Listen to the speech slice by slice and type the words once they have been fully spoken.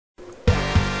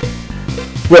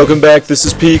Welcome back, this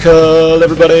is Pico,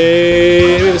 everybody!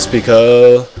 This is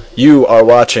Pico. You are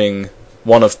watching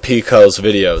one of Pico's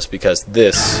videos, because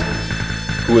this,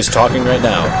 who is talking right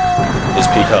now, is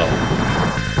Pico.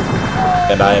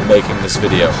 And I am making this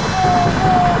video.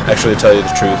 Actually, to tell you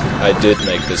the truth, I did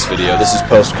make this video. This is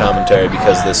post-commentary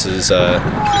because this is, the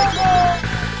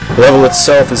level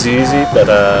itself is easy, but,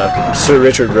 Sir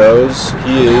Richard Rose,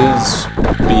 he is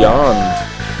beyond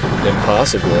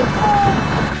impossible.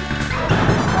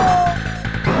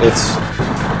 It's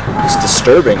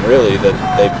disturbing, really, that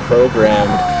they programmed,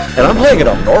 and I'm playing it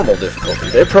on normal difficulty.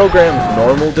 They programmed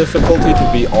normal difficulty to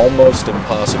be almost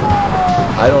impossible.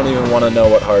 I don't even want to know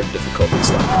what hard difficulty is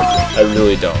like. I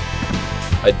really don't.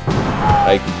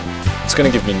 It's gonna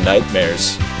give me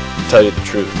nightmares, to tell you the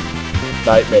truth.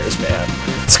 Nightmares, man.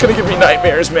 It's gonna give me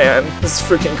nightmares, man. This is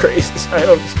freaking crazy. I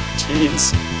don't,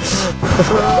 jeez.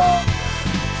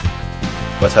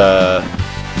 But,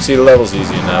 see, the level's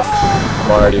easy enough.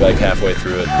 I'm already like halfway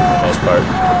through it, for the most part.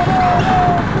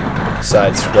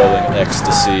 Side-scrolling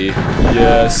ecstasy.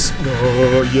 Yes.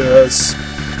 Oh, yes.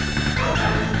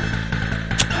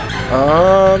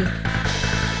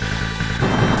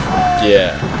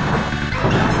 Yeah.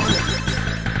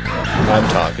 I'm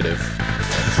talkative.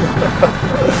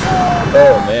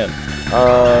 Oh, man.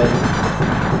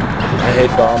 I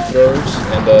hate bomb throwers,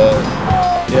 and,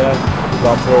 yeah,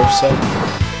 bomb throwers suck.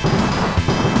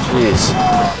 Jeez.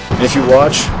 And if you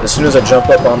watch, as soon as I jump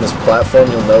up on this platform,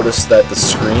 you'll notice that the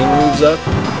screen moves up.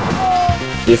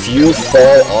 If you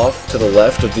fall off to the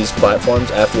left of these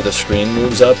platforms after the screen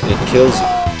moves up, it kills you.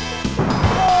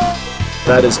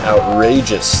 That is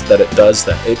outrageous that it does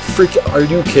that. Are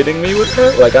you kidding me with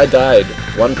that? Like, I died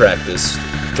one practice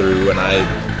through, and I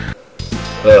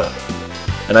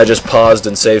just paused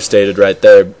and save stated right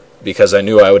there, because I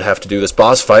knew I would have to do this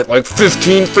boss fight like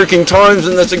 15 freaking times,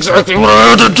 and that's exactly what I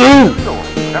had to do!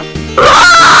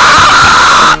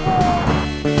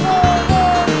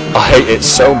 I hate it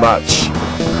so much.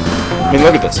 I mean,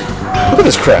 look at this. Look at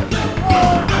this crap.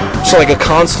 It's like a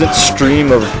constant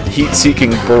stream of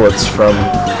heat-seeking bullets from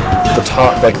the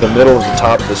top, like the middle of the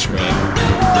top of the screen,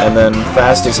 and then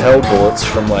fast-as-hell bullets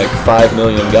from like 5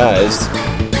 million guys.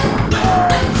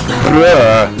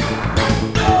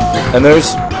 And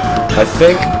there's, I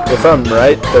think, if I'm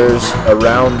right, there's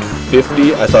around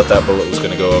 50. I thought that bullet was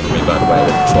going to go over me, by the way. I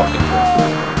didn't just walk into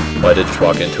it. Well, I did just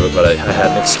walk into it, but I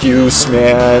had an excuse,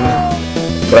 man.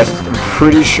 But I'm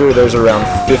pretty sure there's around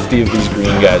 50 of these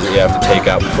green guys that you have to take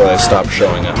out before they stop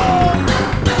showing up.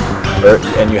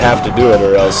 And you have to do it,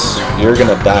 or else you're going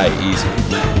to die easy.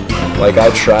 Like,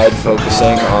 I tried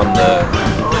focusing on the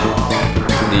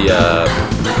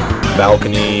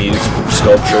balcony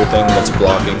sculpture thing that's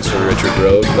blocking Sir Richard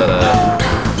Rose, but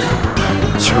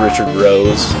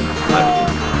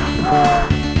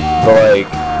like,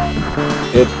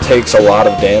 it takes a lot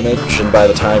of damage, and by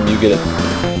the time you get it,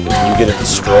 if you get it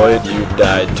destroyed, you've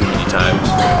died too many times.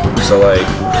 So like,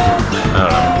 I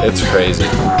don't know, it's crazy.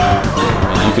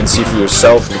 And you can see for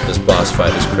yourself that this boss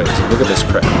fight is crazy. Look at this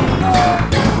crap.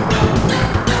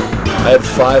 I had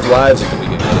 5 lives at the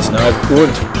beginning of this. Now I have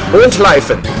und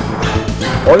Leifen.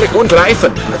 Only und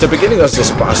Leifen. At the beginning of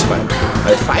this boss fight,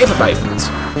 I had 5 Leifens.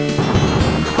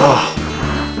 Oh.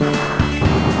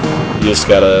 You just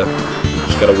gotta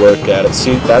work at it.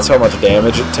 See, that's how much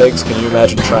damage it takes. Can you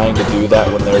imagine trying to do that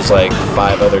when there's like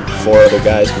 4 other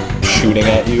guys shooting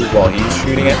at you while he's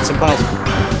shooting at you? It's impossible.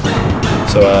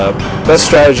 So, best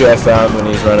strategy I found when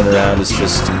he's running around is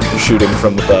just shooting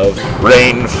from above.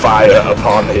 Rain fire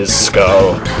upon his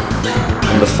skull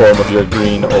in the form of your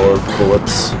green orb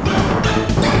bullets.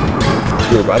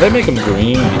 Weird. Why they make him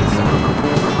green?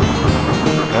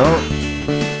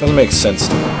 Doesn't make sense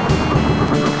to me.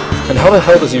 And how the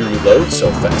hell does he reload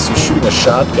so fast? He's shooting a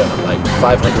shotgun at like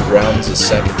 500 rounds a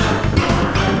second.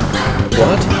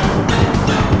 What?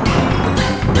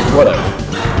 Whatever.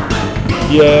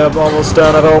 Yeah, I'm almost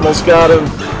done. I've almost got him.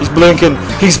 He's blinking.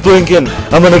 He's blinking.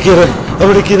 I'm gonna get him. I'm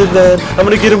gonna get him, man. I'm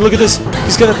gonna get him. Look at this.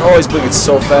 He's gonna. Oh, he's blinking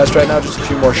so fast right now. Just a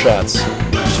few more shots.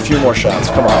 Just a few more shots.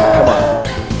 Come on. Come on.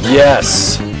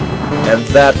 Yes. And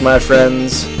that, my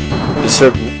friends, is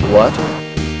Sir. What?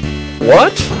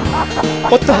 What?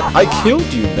 What the? I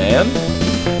killed you, man.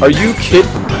 Are you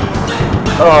kidding?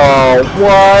 Oh,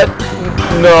 what?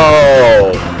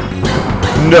 No.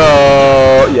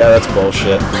 No. Yeah, that's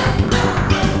bullshit.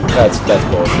 That's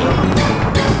bullshit.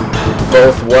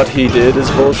 Both what he did is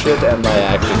bullshit and my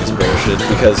acting is bullshit,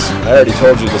 because I already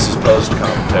told you this is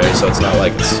post-commentary, so it's not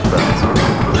like it's a surprise.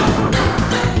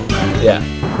 Yeah.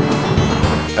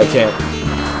 I can't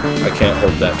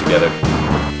hold that together.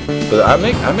 But I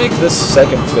make this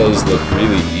second phase look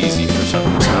really easy for some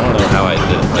reason. I don't know how I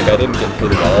did it. Like, I didn't get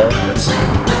hit at all.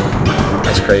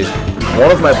 That's crazy.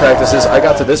 One of my practices, I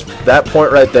got to that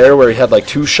point right there where he had like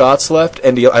 2 shots left,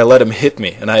 and I let him hit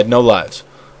me, and I had no lives.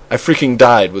 I freaking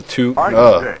died with 2.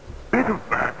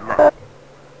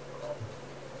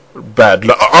 Bad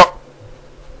luck.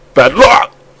 Bad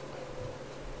luck.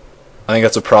 I think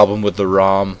that's a problem with the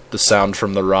ROM. The sound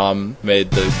from the ROM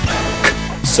made the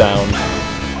sound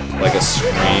like a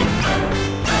scream.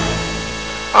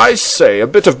 I say, a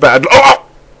bit of bad luck.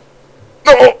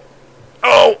 Oh!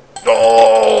 Oh!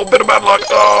 Oh! A bit of bad luck.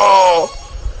 Oh!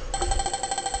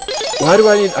 Why do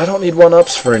I don't need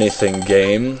 1-ups for anything,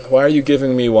 game. Why are you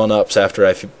giving me 1-ups after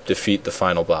I defeat the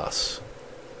final boss?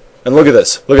 And look at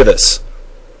this. Look at this.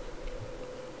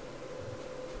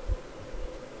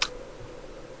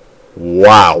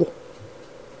 Wow.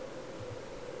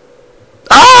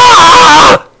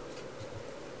 Ah!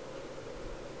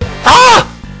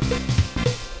 Ah!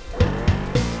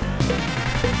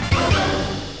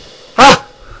 Ah!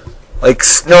 Like,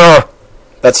 no.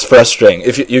 That's frustrating.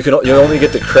 If you only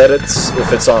get the credits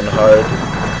if it's on hard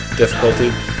difficulty,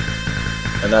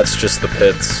 and that's just the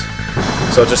pits.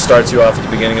 So it just starts you off at the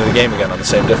beginning of the game again on the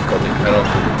same difficulty.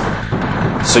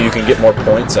 So you can get more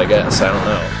points, I guess. I don't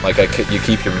know. Like you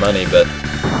keep your money, but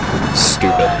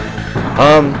stupid.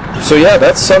 So yeah,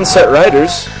 that's Sunset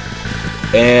Riders,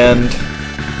 and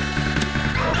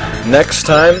next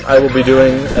time I will be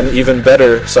doing an even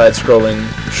better side-scrolling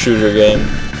shooter game.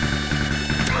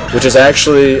 Which is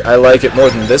actually, I like it more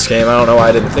than this game. I don't know why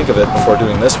I didn't think of it before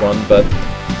doing this one, but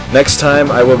next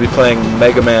time I will be playing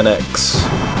Mega Man X.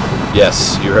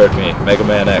 Yes, you heard me, Mega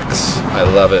Man X. I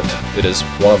love it. It is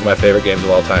one of my favorite games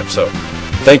of all time. So,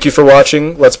 thank you for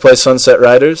watching Let's Play Sunset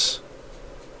Riders.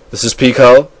 This is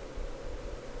Peakull.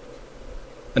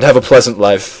 And have a pleasant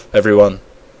life, everyone.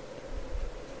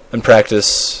 And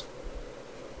practice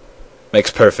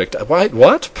makes perfect.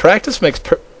 What? Practice makes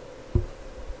perfect?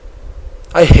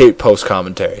 I hate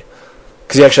post-commentary.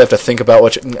 Because you actually have to think about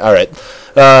what you... Alright.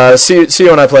 See you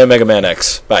when I play Mega Man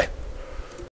X. Bye.